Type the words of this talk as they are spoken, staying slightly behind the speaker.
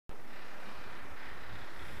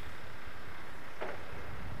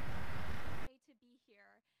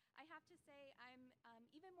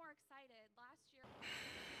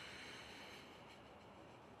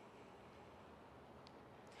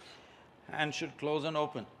Hand should close and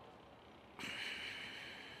open.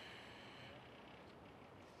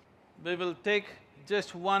 We will take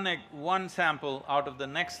just one sample out of the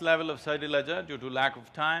next level of Saitilaja due to lack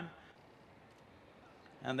of time.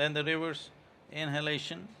 And then the reverse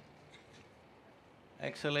inhalation,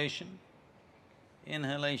 exhalation,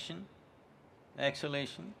 inhalation,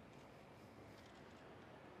 exhalation.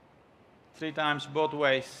 3 times both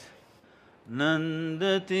ways.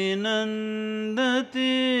 Nandati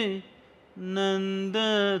nandati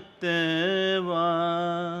nandateva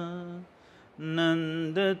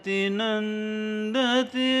Nandati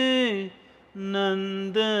nandati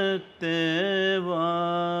nandateva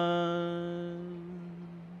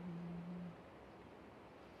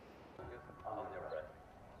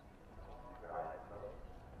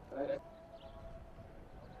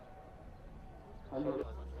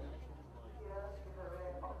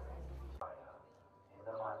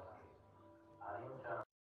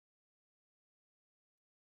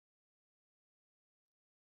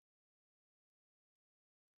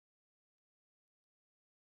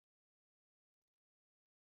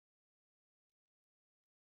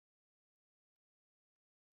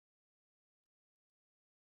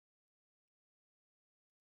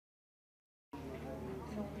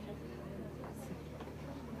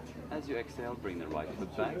As you exhale, bring the right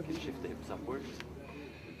foot back and shift the hips upwards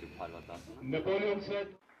into Parvatasana. Napoleon said,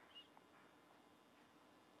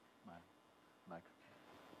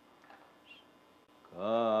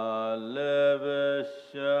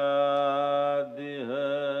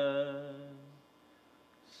 Kalavashadiha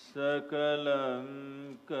sakalam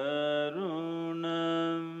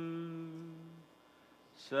karunam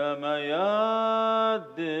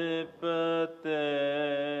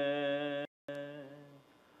samayadipate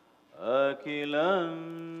akilam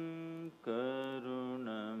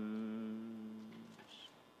karunam.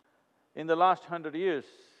 In the last 100 years,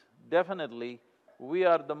 definitely, we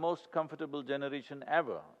are the most comfortable generation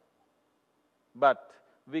ever. But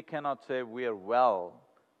we cannot say we are well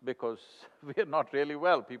because we are not really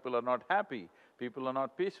well. People are not happy, people are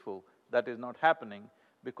not peaceful. That is not happening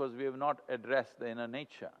because we have not addressed the inner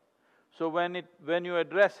nature. So when you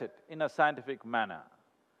address it in a scientific manner,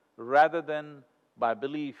 rather than by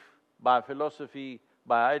belief, by philosophy,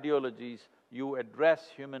 by ideologies, you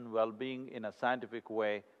address human well-being in a scientific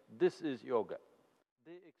way, this is yoga.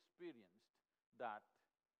 They experienced that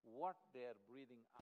what they are breathing out